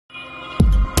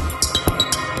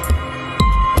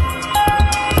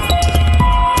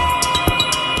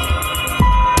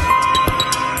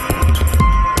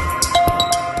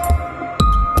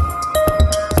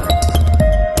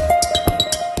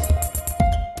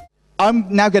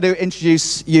I'm now going to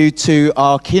introduce you to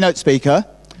our keynote speaker,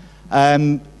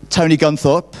 Tony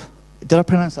Guntharp. Did I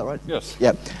pronounce that right? Yes.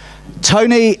 Yeah.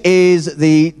 Tony is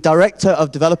the Director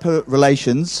of Developer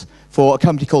Relations for a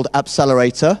company called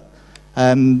Appcelerator.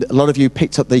 A lot of you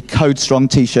picked up the Code Strong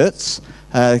t-shirts,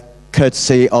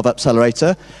 courtesy of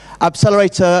Appcelerator.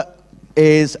 Appcelerator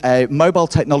is a mobile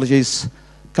technologies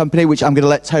company, which I'm going to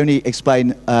let Tony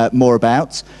explain more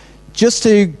about. Just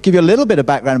to give you a little bit of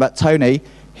background about Tony,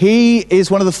 he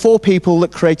is one of the 4 people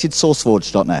that created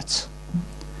SourceForge.net.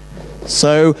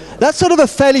 So that's sort of a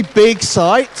fairly big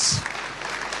site.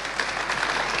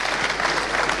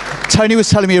 Tony was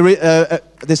telling me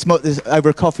this over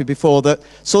a coffee before that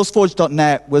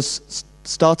SourceForge.net was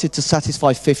started to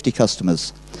satisfy 50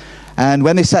 customers. And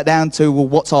when they sat down to, well,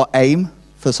 what's our aim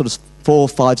for sort of 4,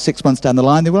 5, 6 months down the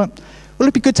line, they went, well,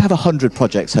 it'd be good to have 100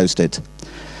 projects hosted.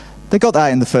 They got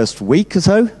that in the first week or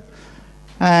so,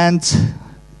 and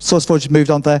SourceForge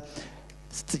moved on there.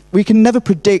 We can never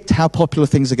predict how popular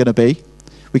things are going to be.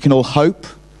 We can all hope.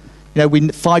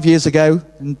 5 years ago,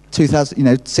 in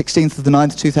 16th of the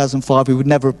 9th, 2005, we would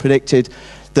never have predicted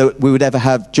that we would ever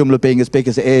have Joomla being as big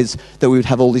as it is, that we would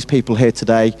have all these people here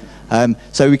today.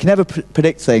 So we can never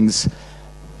predict things.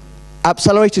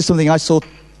 Appcelerator is something I saw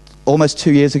almost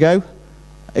 2 years ago.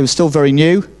 It was still very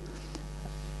new,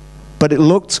 but it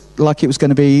looked like it was going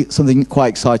to be something quite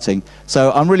exciting.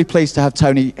 So I'm really pleased to have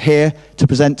Tony here to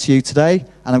present to you today,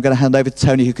 and I'm going to hand over to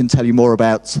Tony, who can tell you more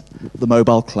about the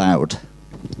mobile cloud.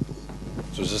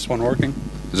 So is this one working?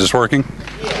 Is this working?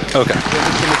 Yeah. Okay.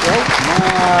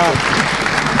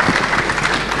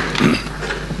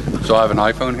 So I have an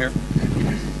iPhone here?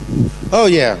 Oh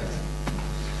yeah,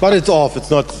 but it's off. It's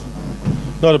not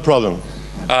a problem.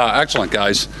 Excellent,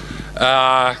 guys.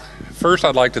 First,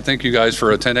 I'd like to thank you guys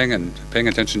for attending and paying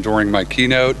attention during my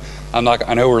keynote. I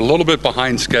know we're a little bit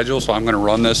behind schedule, so I'm going to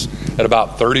run this at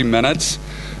about 30 minutes.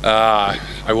 I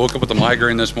woke up with a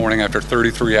migraine this morning after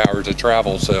 33 hours of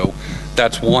travel, so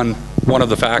that's one of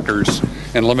the factors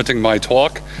in limiting my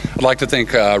talk. I'd like to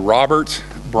thank Robert,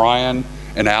 Brian,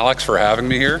 and Alex for having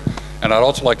me here, and I'd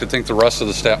also like to thank the rest of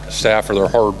the staff for their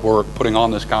hard work putting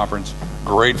on this conference.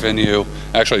 Great venue,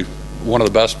 actually one of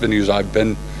the best venues I've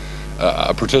been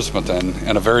a participant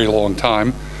in a very long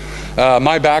time.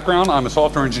 My background, I'm a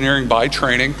software engineering by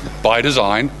training, by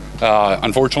design.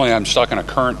 Unfortunately, I'm stuck in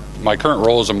my current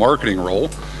role is a marketing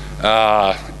role.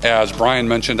 As Brian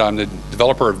mentioned, I'm the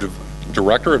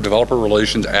Director of Developer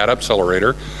Relations at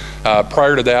Appcelerator.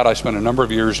 Prior to that, I spent a number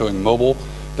of years doing mobile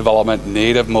development,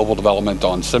 native mobile development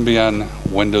on Symbian,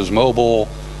 Windows Mobile,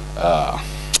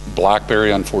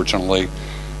 BlackBerry, unfortunately.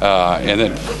 And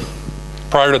then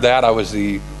prior to that, I was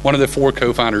one of the 4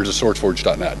 co-founders of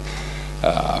SourceForge.net.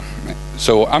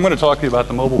 So I'm going to talk to you about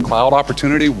the mobile cloud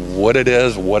opportunity, what it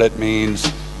is, what it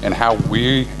means, and how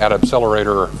we at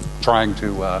Appcelerator are trying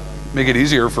to make it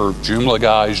easier for Joomla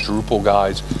guys, Drupal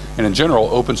guys, and in general,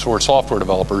 open source software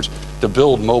developers to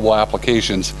build mobile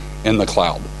applications in the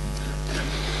cloud.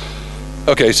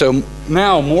 Okay, so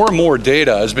now more and more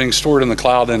data is being stored in the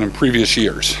cloud than in previous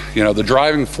years. The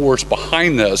driving force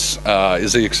behind this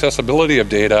is the accessibility of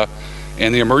data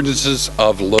and the emergence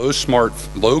of low-cost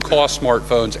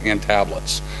smartphones and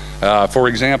tablets. For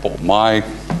example, my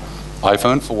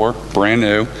iPhone 4, brand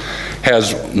new,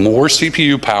 has more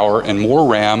CPU power and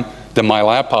more RAM than my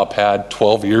laptop had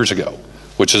 12 years ago,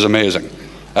 which is amazing.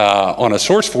 On a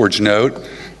SourceForge note,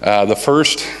 the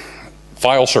first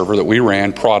file server that we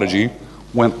ran, Prodigy,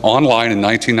 went online in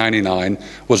 1999,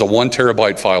 was a 1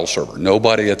 terabyte file server.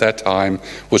 Nobody at that time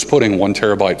was putting 1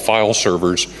 terabyte file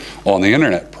servers on the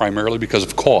internet, primarily because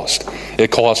of cost.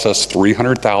 It cost us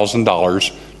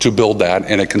 $300,000 to build that,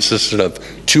 and it consisted of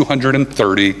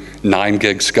 230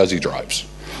 9-gig SCSI drives.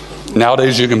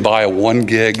 Nowadays, you can buy a 1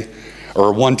 gig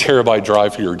or 1 terabyte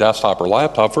drive for your desktop or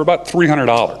laptop for about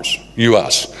 $300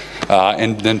 US,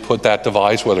 and then put that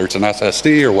device, whether it's an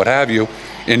SSD or what have you,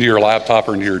 into your laptop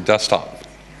or into your desktop.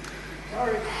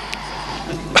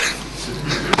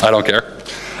 I don't care.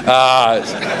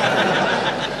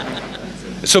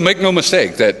 So make no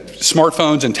mistake that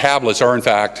smartphones and tablets are in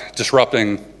fact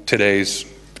disrupting today's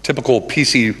typical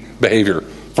PC behavior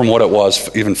from what it was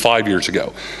even 5 years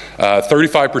ago.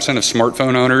 35% of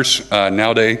smartphone owners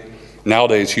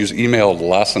nowadays use email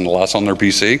less and less on their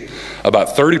PC. About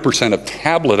 30% of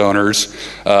tablet owners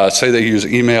say they use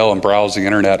email and browse the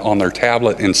internet on their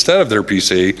tablet instead of their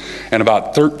PC, and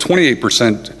about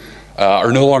 28%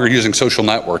 are no longer using social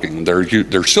networking.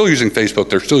 They're still using Facebook,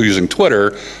 they're still using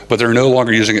Twitter, but they're no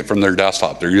longer using it from their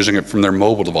desktop. They're using it from their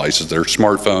mobile devices, their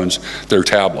smartphones, their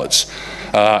tablets.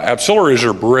 Appcelerator is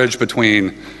a bridge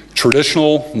between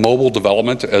Traditional mobile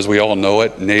development, as we all know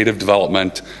it, native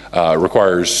development,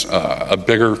 requires a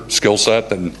bigger skill set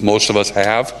than most of us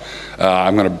have.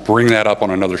 I'm going to bring that up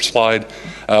on another slide,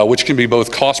 which can be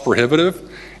both cost prohibitive,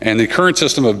 and the current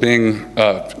system of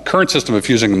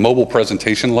using a mobile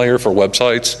presentation layer for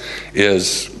websites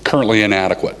is currently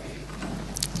inadequate.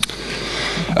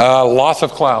 Lots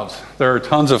of clouds. There are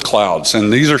tons of clouds,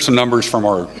 and these are some numbers from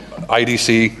our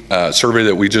IDC survey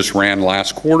that we just ran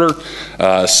last quarter.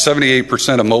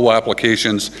 78% of mobile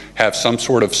applications have some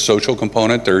sort of social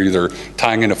component. They're either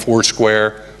tying into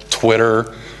Foursquare,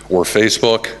 Twitter, or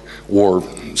Facebook, or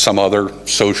some other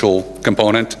social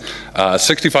component.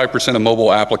 65% of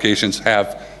mobile applications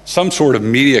have some sort of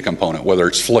media component, whether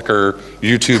it's Flickr,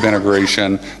 YouTube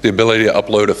integration, the ability to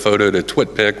upload a photo to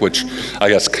TwitPic, which I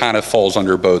guess kind of falls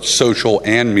under both social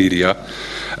and media.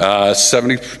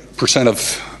 70%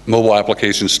 of mobile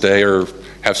applications today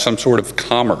have some sort of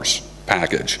commerce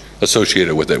package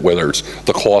associated with it, whether it's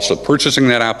the cost of purchasing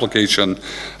that application,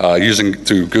 using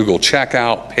through Google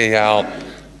Checkout,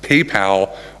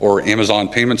 PayPal, or Amazon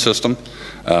payment system.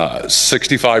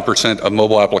 65% of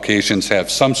mobile applications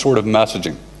have some sort of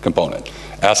messaging component,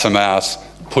 SMS,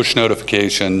 push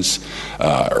notifications.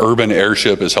 Urban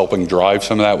Airship is helping drive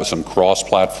some of that with some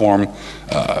cross-platform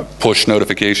push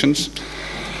notifications.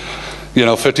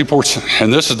 50%,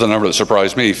 and this is the number that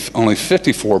surprised me, only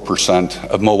 54%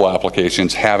 of mobile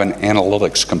applications have an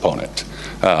analytics component.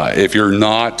 If you're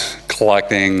not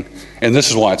collecting, and this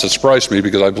is why it's a surprise to me,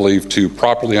 because I believe to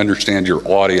properly understand your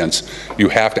audience, you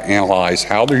have to analyze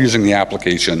how they're using the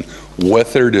application,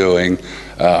 what they're doing,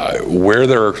 where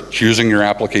they're using your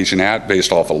application at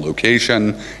based off a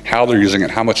location, how they're using it,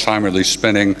 how much time are they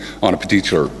spending on a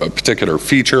particular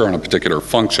feature, on a particular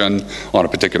function, on a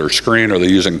particular screen. Are they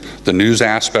using the news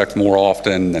aspect more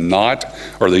often than not?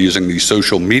 Are they using the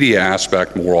social media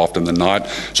aspect more often than not?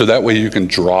 So that way you can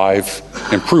drive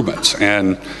improvements.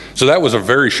 And so that was a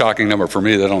very shocking number for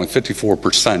me, that only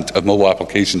 54% of mobile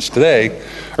applications today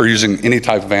are using any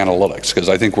type of analytics, because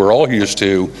I think we're all used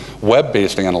to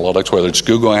web-based analytics, whether it's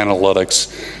Google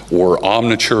Analytics or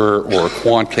Omniture or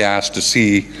Quantcast, to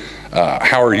see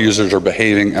how our users are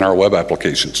behaving in our web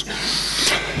applications.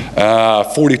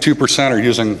 42% are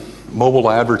using mobile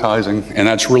advertising, and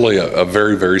that's really a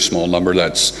very, very small number.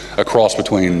 That's a cross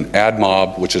between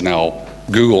AdMob, which is now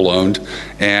Google owned,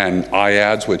 and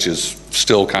iAds, which is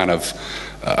still kind of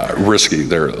risky.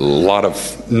 There are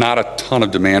not a ton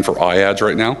of demand for iAds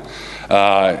right now.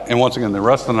 And once again, the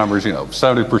rest of the numbers,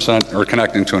 70% are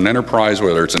connecting to an enterprise,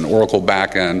 whether it's an Oracle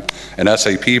backend, an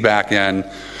SAP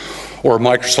backend, or a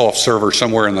Microsoft server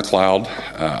somewhere in the cloud.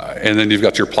 And then you've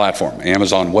got your platform,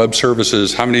 Amazon Web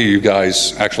Services. How many of you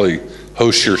guys actually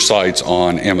host your sites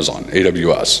on Amazon,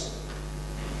 AWS?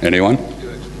 Anyone?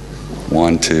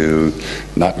 1, 2,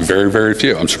 not very, very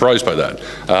few. I'm surprised by that.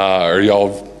 Are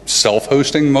y'all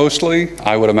self-hosting mostly,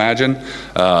 I would imagine?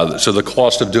 So the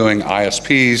cost of doing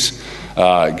ISPs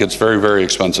gets very, very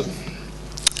expensive.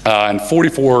 And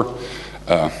 44,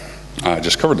 I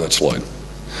just covered that slide.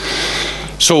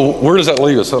 So where does that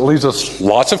leave us? That leaves us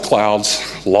lots of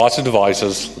clouds, lots of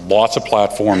devices, lots of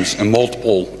platforms, and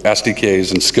multiple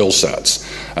SDKs and skill sets.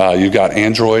 You've got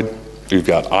Android, you've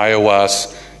got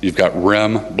iOS, you've got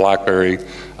RIM, BlackBerry,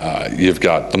 you've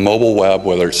got the mobile web,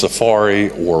 whether it's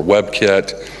Safari or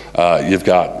WebKit, you've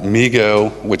got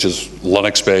MeeGo, which is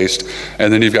Linux-based,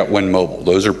 and then you've got WinMobile.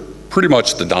 Those are pretty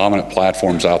much the dominant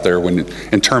platforms out there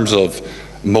in terms of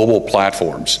mobile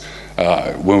platforms.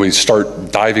 When we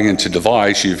start diving into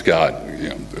device, you've got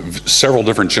several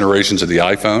different generations of the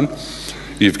iPhone.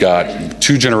 You've got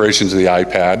 2 generations of the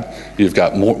iPad. You've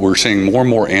got we're seeing more and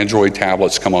more Android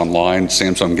tablets come online,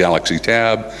 Samsung Galaxy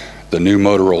Tab, the new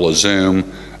Motorola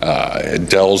Zoom.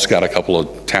 Dell's got a couple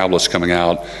of tablets coming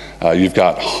out. You've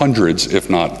got hundreds,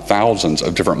 if not thousands,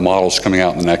 of different models coming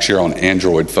out in the next year on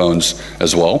Android phones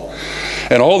as well.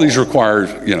 And all these require,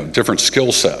 different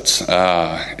skill sets.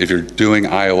 If you're doing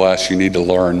iOS, you need to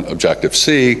learn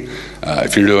Objective-C.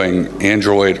 If you're doing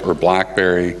Android or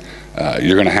BlackBerry,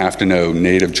 you're going to have to know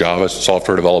native Java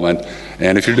software development.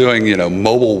 And if you're doing,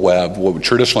 mobile web, what we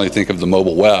traditionally think of the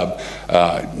mobile web,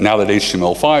 now that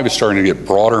HTML5 is starting to get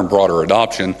broader and broader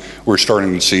adoption, we're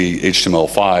starting to see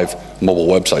HTML5 mobile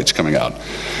websites coming out.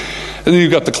 And then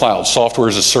you've got the cloud, software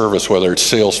as a service, whether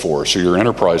it's Salesforce or your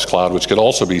enterprise cloud, which could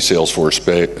also be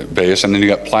Salesforce-based. And then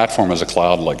you've got platform as a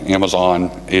cloud like Amazon,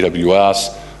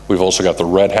 AWS. We've also got the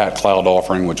Red Hat cloud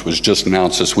offering, which was just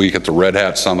announced this week at the Red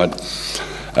Hat Summit.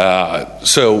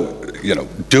 So,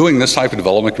 doing this type of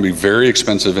development can be very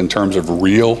expensive in terms of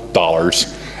real dollars,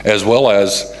 as well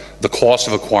as the cost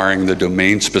of acquiring the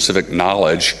domain-specific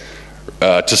knowledge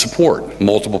to support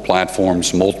multiple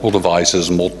platforms, multiple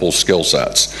devices, multiple skill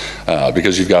sets,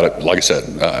 because you've got, like I said,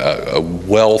 a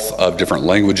wealth of different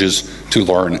languages to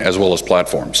learn as well as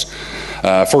platforms.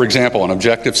 For example, an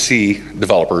Objective-C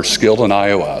developer skilled in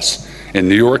iOS in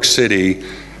New York City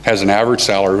has an average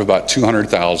salary of about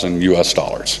 $200,000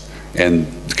 US. And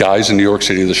guys in New York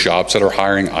City, the shops that are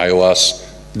hiring iOS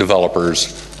developers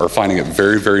are finding it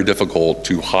very, very difficult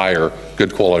to hire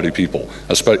good quality people,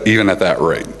 even at that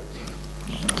rate.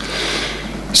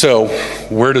 So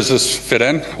where does this fit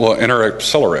in? Well, in our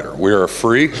accelerator. We are a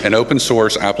free and open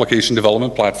source application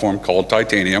development platform called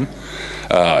Titanium.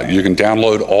 You can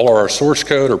download all of our source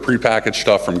code or prepackaged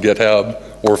stuff from GitHub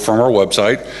or from our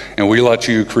website, and we let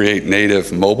you create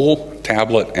native mobile,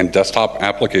 tablet, and desktop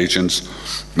applications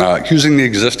using the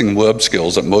existing web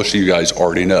skills that most of you guys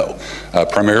already know.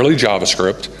 Primarily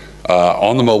JavaScript.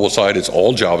 On the mobile side, it's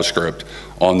all JavaScript.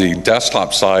 On the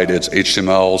desktop side, it's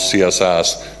HTML,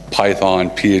 CSS, Python,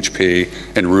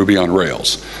 PHP, and Ruby on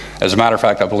Rails. As a matter of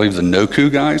fact, I believe the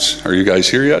Noku guys, are you guys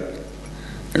here yet?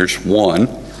 There's one.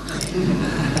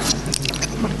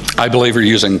 I believe you're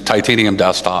using Titanium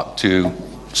Desktop to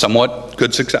somewhat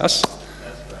good success.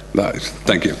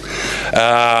 Thank you.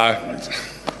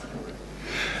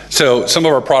 So some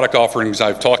of our product offerings,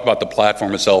 I've talked about the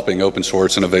platform itself being open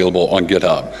source and available on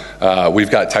GitHub.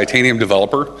 We've got Titanium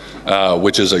Developer,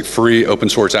 which is a free open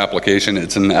source application.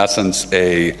 It's in essence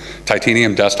a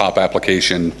Titanium desktop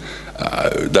application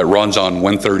that runs on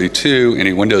Win32,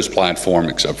 any Windows platform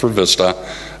except for Vista,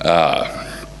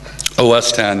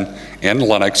 OS 10, and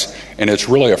Linux, and it's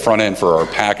really a front end for our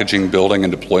packaging, building,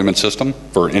 and deployment system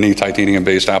for any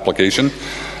Titanium-based application.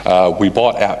 We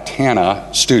bought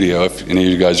Aptana Studio, if any of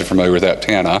you guys are familiar with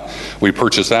Aptana. We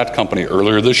purchased that company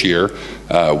earlier this year.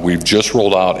 We've just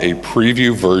rolled out a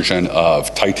preview version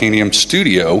of Titanium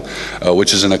Studio,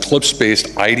 which is an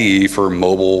Eclipse-based IDE for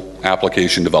mobile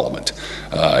application development.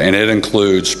 And it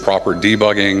includes proper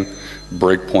debugging,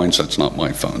 breakpoints, that's not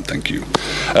my phone, thank you.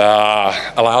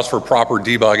 Allows for proper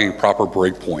debugging, proper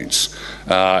breakpoints.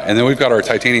 And then we've got our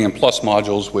Titanium Plus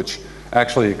modules, which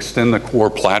actually extend the core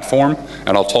platform,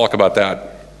 and I'll talk about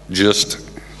that just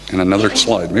in another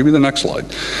slide, maybe the next slide.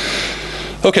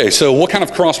 Okay, so what kind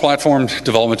of cross-platform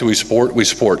development do we support? We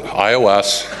support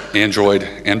iOS, Android,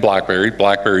 and BlackBerry.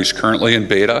 BlackBerry's currently in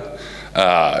beta.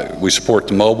 We support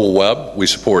the mobile web. We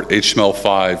support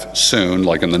HTML5 soon,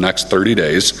 like in the next 30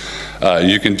 days.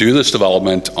 You can do this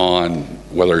development on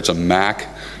whether it's a Mac,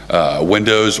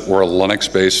 Windows, or a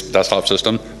Linux-based desktop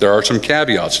system. There are some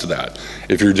caveats to that.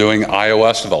 If you're doing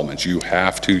iOS development, you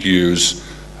have to use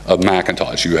a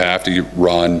Macintosh. You have to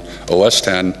run OS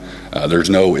 10. There's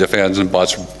no ifs, ands, and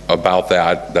buts about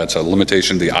that. That's a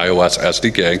limitation of the iOS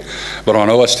SDK. But on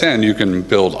OS 10, you can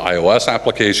build iOS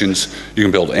applications, you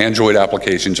can build Android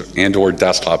applications, and/or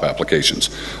desktop applications.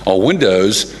 On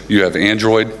Windows, you have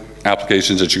Android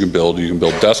applications that you can build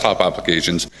desktop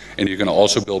applications, and you can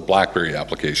also build BlackBerry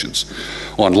applications.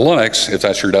 On Linux, if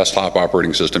that's your desktop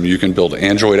operating system, you can build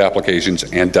Android applications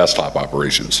and desktop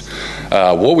operations.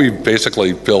 What we've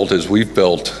basically built is we've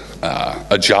built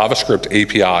a JavaScript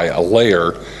API, a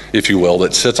layer, if you will,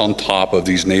 that sits on top of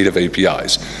these native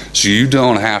APIs. So you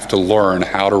don't have to learn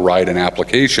how to write an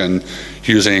application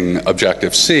using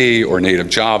Objective-C or native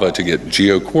Java to get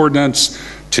geo-coordinates,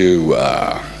 to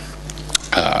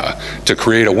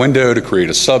create a window, to create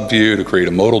a subview, to create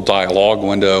a modal dialog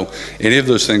window, any of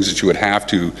those things that you would have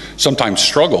to sometimes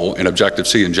struggle in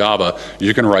Objective-C and Java,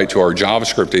 you can write to our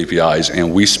JavaScript APIs,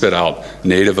 and we spit out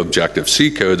native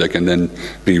Objective-C code that can then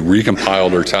be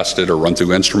recompiled or tested or run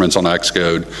through instruments on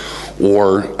Xcode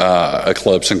or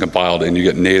Eclipse and compiled, and you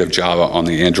get native Java on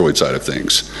the Android side of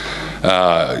things.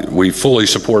 We fully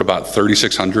support about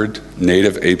 3,600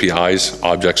 native APIs,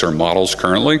 objects, or models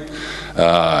currently.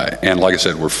 And like I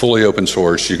said, we're fully open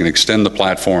source. You can extend the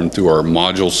platform through our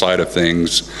module side of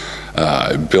things,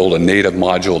 build a native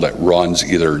module that runs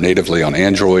either natively on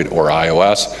Android or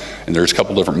iOS. And there's a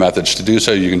couple different methods to do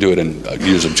so. You can do it in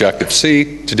use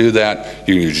Objective-C to do that.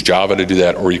 You can use Java to do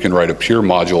that, or you can write a pure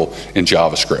module in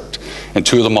JavaScript. And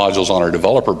two of the modules on our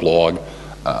developer blog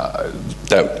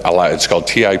it's called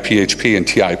TI PHP and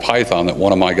TI Python, that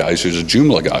one of my guys who's a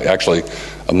Joomla guy, actually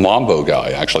a Mambo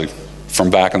guy, actually from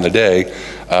back in the day,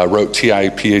 wrote TI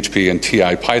PHP and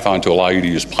TI Python to allow you to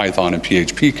use Python and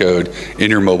PHP code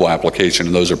in your mobile application,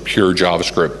 and those are pure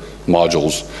JavaScript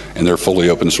modules, and they're fully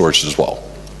open source as well.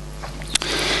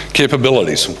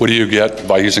 Capabilities. What do you get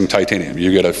by using Titanium?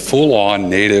 You get a full-on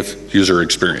native user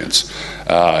experience.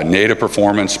 Native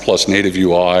performance plus native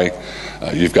UI.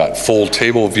 You've got full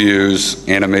table views,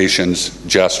 animations,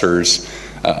 gestures.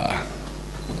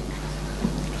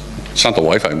 It's not the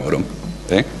Wi-Fi modem.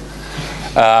 Okay?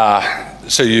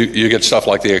 So you get stuff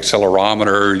like the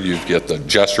accelerometer, you get the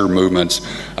gesture movements,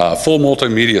 full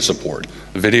multimedia support,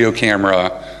 video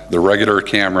camera, the regular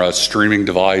camera, streaming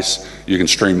device. You can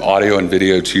stream audio and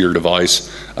video to your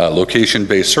device.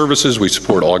 Location-based services, we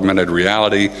support augmented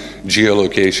reality,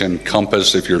 geolocation,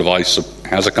 compass if your device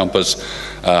has a compass,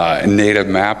 native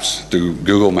maps through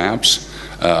Google Maps.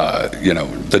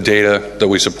 The data that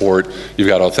we support, you've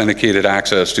got authenticated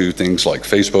access to things like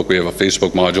Facebook. We have a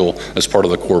Facebook module as part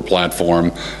of the core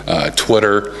platform.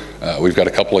 Twitter, we've got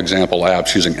a couple example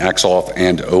apps using XAuth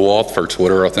and OAuth for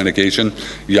Twitter authentication.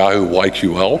 Yahoo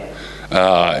YQL,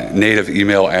 native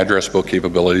email address book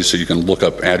capabilities, so you can look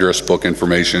up address book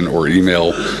information or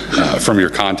email from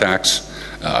your contacts.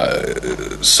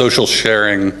 Social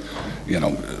sharing,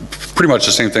 pretty much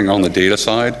the same thing on the data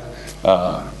side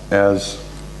as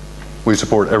we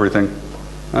support everything.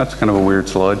 That's kind of a weird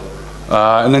slide.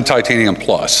 And then Titanium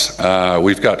Plus.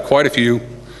 We've got quite a few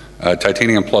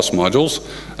Titanium Plus modules.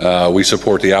 We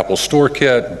support the Apple Store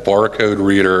Kit, barcode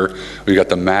reader. We've got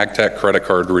the MagTech credit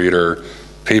card reader,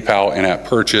 PayPal in-app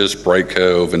purchase,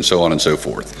 Brightcove, and so on and so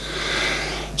forth.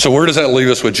 So where does that leave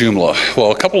us with Joomla?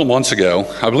 Well, a couple of months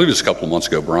ago, I believe it's a couple of months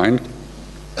ago, Brian.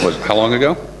 How long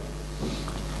ago?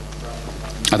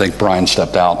 I think Brian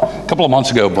stepped out. A couple of months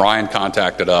ago, Brian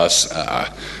contacted us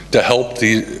to help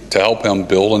him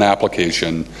build an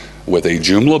application with a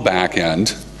Joomla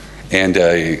backend and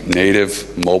a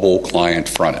native mobile client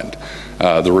front end.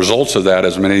 The results of that,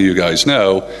 as many of you guys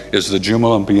know, is the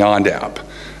Joomla and Beyond app.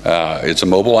 It's a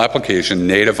mobile application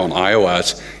native on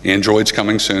iOS. Android's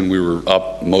coming soon. We were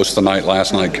up most of the night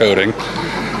last night coding.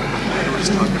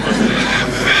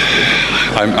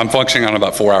 I'm functioning on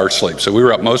about 4 hours sleep. So we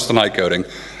were up most of the night coding.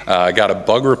 I got a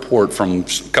bug report from a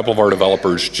couple of our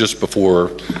developers just before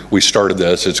we started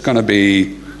this. It's going to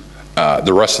be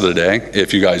the rest of the day.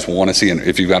 If you guys want to see,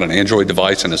 if you've got an Android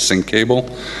device and a sync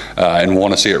cable and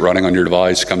want to see it running on your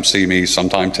device, come see me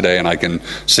sometime today and I can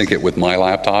sync it with my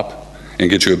laptop and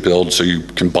get you a build so you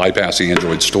can bypass the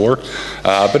Android store.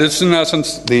 But it's in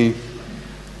essence the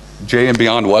J and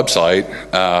Beyond website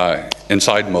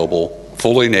inside mobile,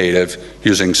 fully native,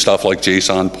 using stuff like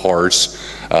JSON parse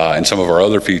and some of our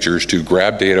other features to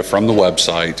grab data from the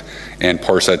website and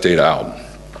parse that data out.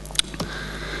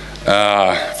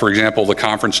 For example, the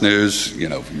conference news,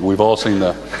 we've all seen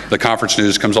the conference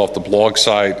news comes off the blog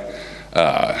site.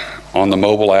 On the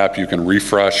mobile app, you can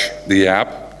refresh the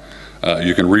app.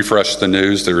 You can refresh the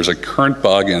news. There is a current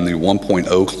bug in the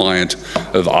 1.0 client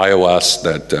of iOS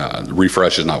that the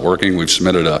refresh is not working. We've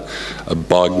submitted a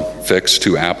bug fix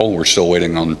to Apple. We're still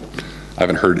waiting on, I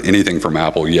haven't heard anything from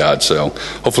Apple yet, so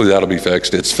hopefully that'll be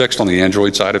fixed. It's fixed on the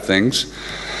Android side of things.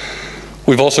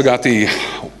 We've also got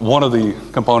one of the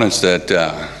components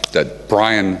that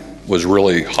Brian was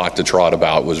really hot to trot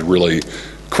about, was really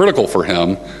critical for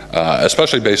him,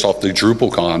 especially based off the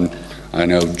DrupalCon. I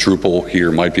know Drupal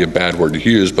here might be a bad word to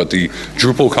use, but the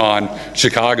DrupalCon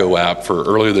Chicago app for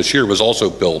earlier this year was also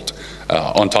built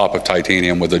on top of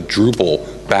Titanium with a Drupal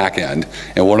backend.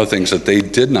 And one of the things that they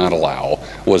did not allow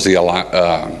was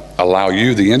allow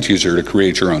you, the end user, to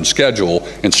create your own schedule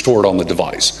and store it on the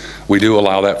device. We do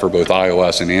allow that for both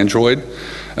iOS and Android.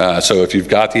 So if you've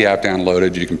got the app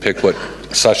downloaded, you can pick what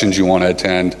sessions you want to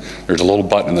attend. There's a little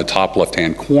button in the top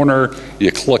left-hand corner.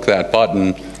 You click that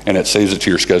button, and it saves it to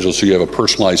your schedule, so you have a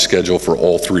personalized schedule for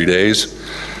all 3 days.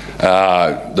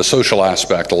 The social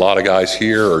aspect, a lot of guys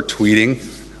here are tweeting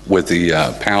with the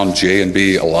pound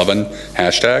JNB11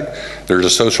 hashtag. There's a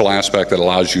social aspect that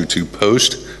allows you to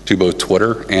post to both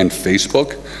Twitter and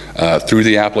Facebook through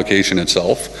the application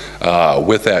itself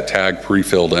with that tag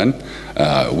pre-filled in.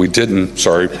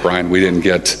 Sorry, Brian, we didn't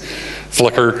get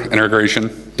Flickr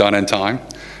integration done in time,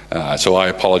 so I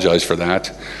apologize for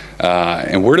that.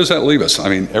 And where does that leave us? I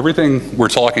mean, everything we're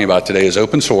talking about today is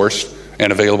open source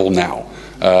and available now.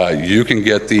 You can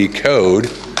get the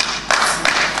code.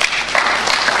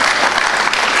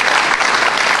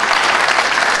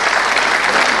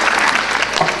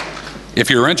 If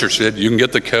you're interested, you can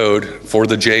get the code for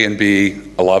the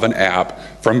JNB11 app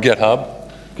from GitHub,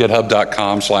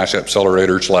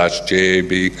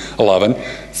 github.com/accelerator/JAB11.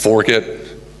 Fork it,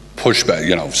 push back,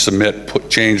 submit,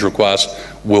 change requests.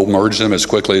 We'll merge them as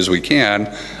quickly as we can.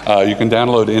 You can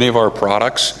download any of our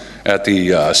products at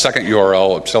the second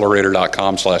URL,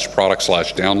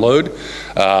 accelerator.com/product/download.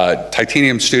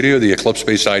 Titanium Studio, the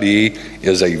Eclipse-based IDE,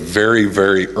 is a very,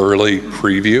 very early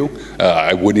preview.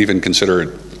 I wouldn't even consider it.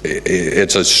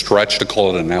 It's a stretch to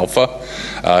call it an alpha.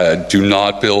 Do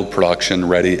not build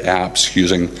production-ready apps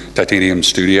using Titanium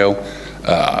Studio.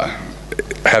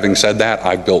 Having said that,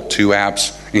 I've built 2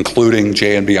 apps including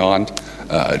J and Beyond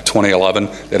 2011,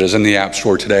 that is in the App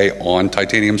Store today on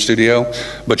Titanium Studio,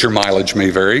 but your mileage may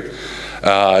vary.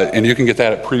 And you can get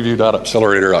that at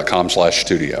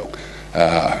preview.accelerator.com/studio.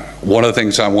 One of the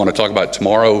things I want to talk about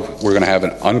tomorrow, we're going to have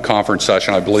an unconference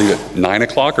session, I believe at 9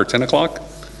 o'clock or 10 o'clock?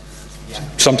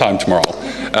 Sometime tomorrow.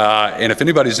 And if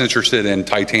anybody's interested in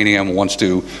Titanium, wants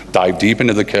to dive deep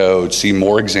into the code, see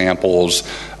more examples,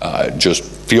 just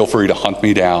feel free to hunt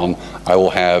me down. I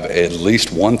will have at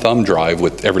least one thumb drive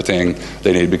with everything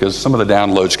they need, because some of the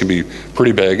downloads can be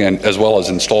pretty big, and as well as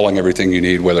installing everything you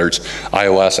need, whether it's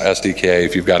iOS, SDK,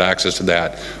 if you've got access to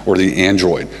that, or the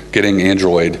Android. Getting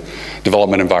Android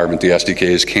development environment, the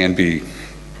SDKs can be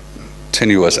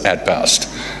tenuous at best,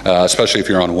 especially if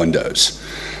you're on Windows.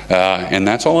 And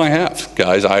that's all I have,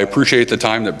 guys. I appreciate the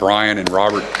time that Brian and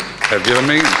Robert have given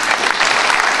me.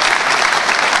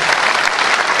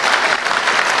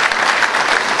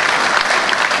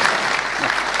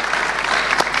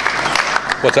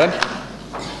 What's that?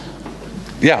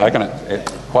 Yeah, I can.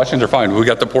 Questions are fine. We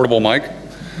got the portable mic.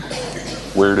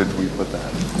 Where did we put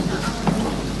that?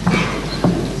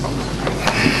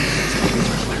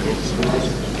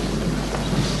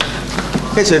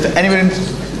 Okay, so if anyone...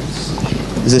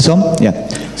 Is this on? Yeah.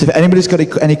 So if anybody's got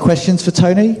any questions for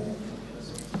Tony?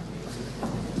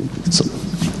 So,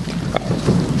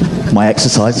 my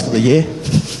exercise for the year.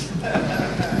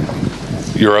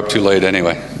 You're up too late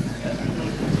anyway.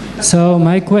 So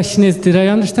my question is, did I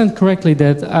understand correctly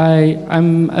that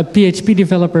I'm a PHP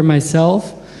developer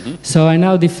myself? Mm-hmm. So I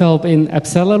now develop in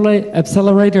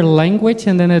Accelerator language,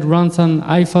 and then it runs on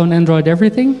iPhone, Android,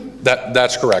 everything?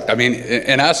 That's correct. I mean,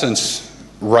 in essence,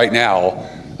 right now,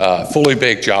 fully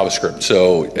baked JavaScript.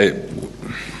 So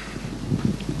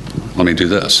let me do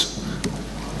this.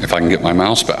 If I can get my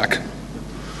mouse back.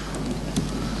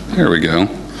 There we go.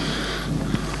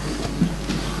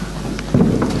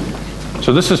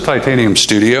 So this is Titanium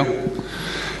Studio,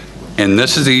 and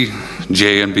this is the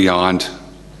J and Beyond,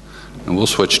 and we'll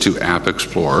switch to App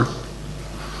Explorer.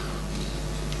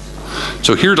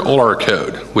 So here's all our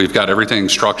code. We've got everything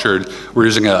structured. We're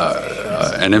using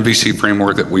an MVC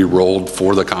framework that we rolled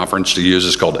for the conference to use.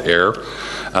 It's called Air.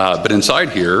 But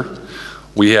inside here,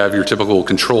 we have your typical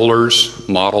controllers,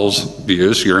 models,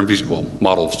 views, your MVC, well,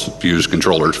 models, views,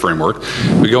 controllers framework.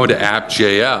 We go into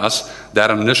app.js. That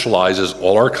initializes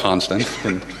all our constant.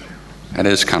 And that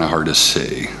is kind of hard to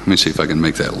see. Let me see if I can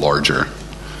make that larger.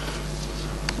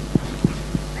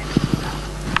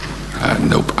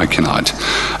 Nope, I cannot.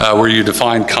 Where you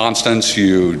define constants,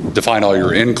 you define all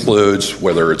your includes,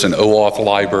 whether it's an OAuth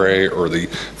library or the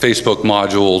Facebook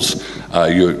modules.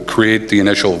 You create the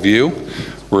initial view.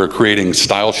 We're creating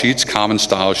style sheets, common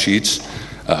style sheets.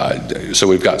 So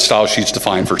we've got style sheets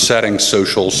defined for settings,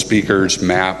 social, speakers,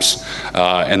 maps,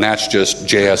 and that's just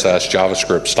JSS,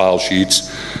 JavaScript style sheets.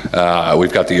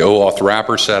 We've got the OAuth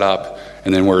wrapper set up.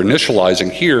 And then we're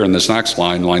initializing here in this next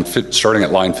line, starting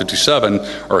at line 57,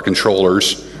 our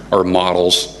controllers, our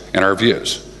models, and our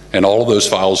views. And all of those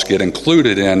files get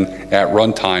included in at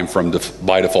runtime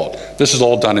by default. This is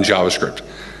all done in JavaScript.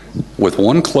 With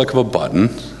one click of a button,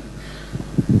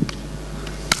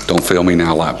 don't fail me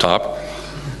now, laptop,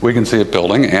 we can see it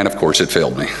building, and of course it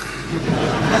failed me.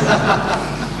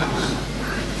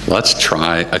 Let's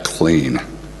try a clean.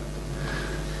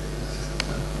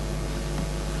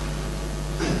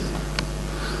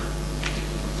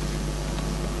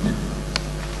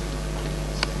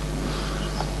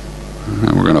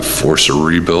 And we're going to force a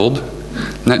rebuild.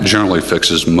 And that generally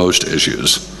fixes most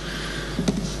issues.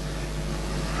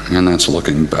 And that's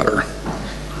looking better.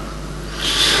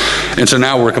 And so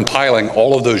now we're compiling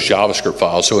all of those JavaScript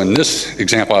files. So in this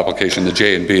example application, the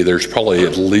J and B, there's probably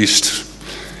at least,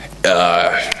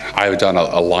 I've done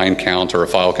a line count or a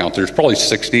file count. There's probably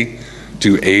 60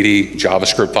 to 80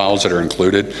 JavaScript files that are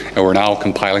included. And we're now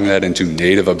compiling that into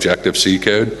native Objective-C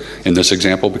code in this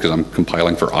example because I'm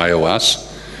compiling for iOS.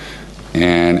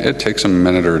 And it takes a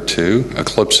minute or two.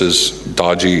 Eclipse is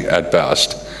dodgy at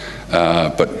best,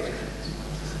 but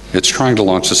it's trying to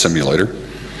launch the simulator.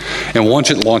 And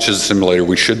once it launches the simulator,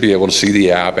 we should be able to see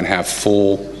the app and have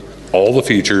all the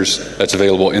features that's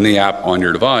available in the app on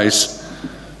your device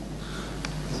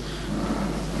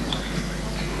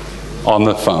on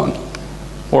the phone,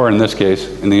 or in this case,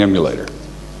 in the emulator.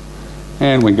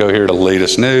 And we go here to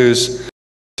latest news,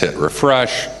 hit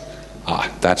refresh.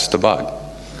 That's the bug.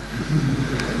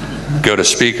 Go to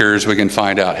speakers, we can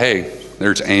find out, hey,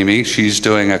 there's Amy. She's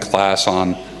doing a class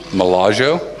on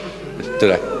Melagio.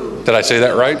 Did I say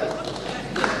that right?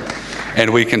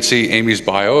 And we can see Amy's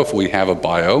bio if we have a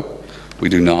bio. We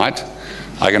do not.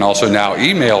 I can also now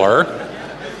email her.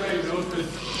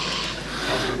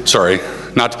 Sorry,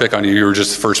 not to pick on you, you were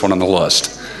just the first one on the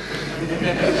list.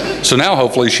 So now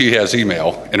hopefully she has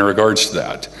email in regards to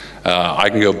that. I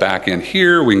can go back in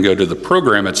here, we can go to the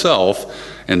program itself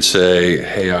and say,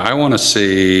 hey, I want to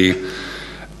see,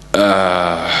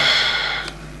 well,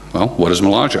 what is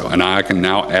Melagio? And I can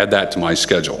now add that to my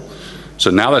schedule. So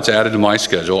now that's added to my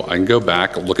schedule, I can go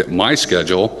back, look at my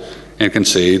schedule, and can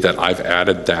see that I've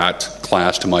added that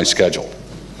class to my schedule,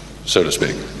 so to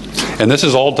speak. And this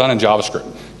is all done in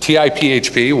JavaScript.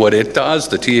 TI-PHP, what it does,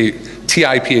 the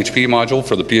TI-PHP module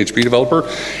for the PHP developer,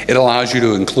 it allows you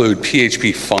to include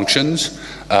PHP functions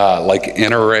like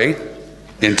in array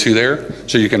into there,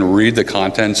 so you can read the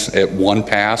contents at one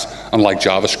pass, unlike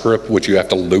JavaScript, which you have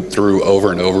to loop through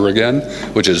over and over again,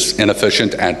 which is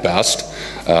inefficient at best.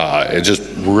 It's just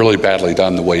really badly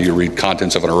done the way you read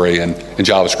contents of an array in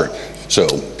JavaScript. So,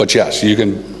 but yes, you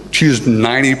can choose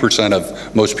 90%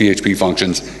 of most PHP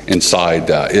functions inside,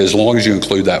 as long as you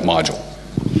include that module.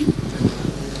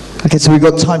 Okay, so we've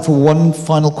got time for one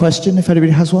final question, if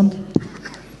anybody has one.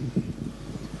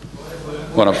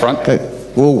 One up front? Okay.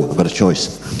 Whoa, I've got a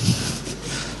choice.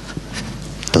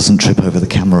 Doesn't trip over the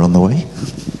camera on the way.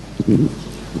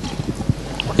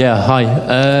 Yeah,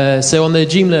 hi. So on the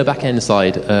Joomla backend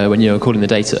side, when you're calling the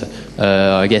data,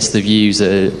 I guess the views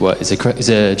are, what, is a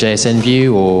JSN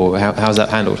view, or how's that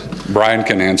handled? Brian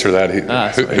can answer that.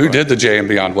 Who did the JM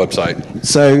Beyond website?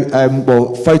 So,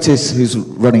 well, Fotis, who's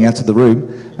running out of the room,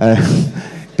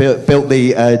 built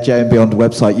the JM Beyond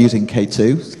website using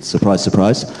K2, surprise,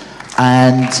 surprise.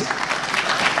 And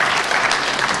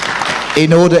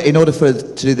in order for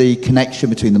to do the connection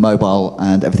between the mobile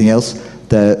and everything else,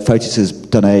 the Fotis has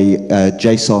done a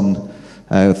JSON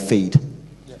feed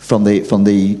from the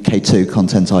K2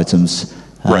 content items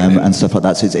and stuff like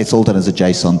that. So it's all done as a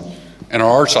JSON. And on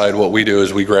our side, what we do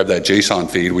is we grab that JSON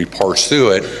feed, we parse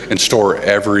through it, and store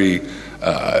every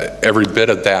bit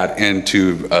of that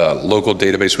into a local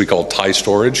database we call TI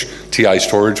storage,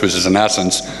 which is in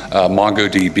essence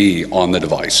MongoDB on the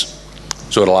device.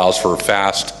 So it allows for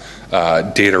fast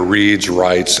data reads,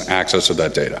 writes, access of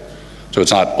that data. So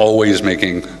it's not always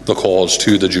making the calls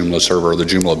to the Joomla server or the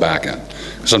Joomla backend.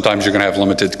 Sometimes you're going to have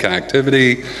limited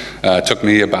connectivity. It took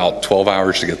me about 12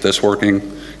 hours to get this working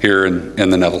here in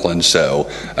the Netherlands. So,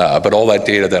 but all that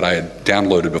data that I had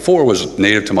downloaded before was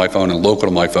native to my phone and local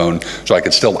to my phone, so I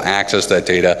could still access that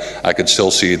data. I could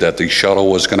still see that the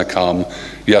shuttle was going to come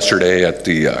yesterday at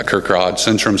the Kerkrade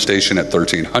Centrum station at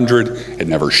 1300. It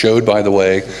never showed, by the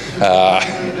way.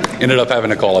 Ended up having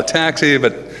to call a taxi,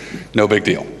 but no big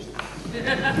deal.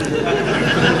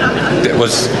 It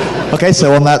was... Okay,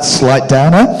 so on that slight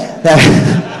downer,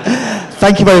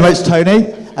 thank you very much,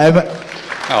 Tony.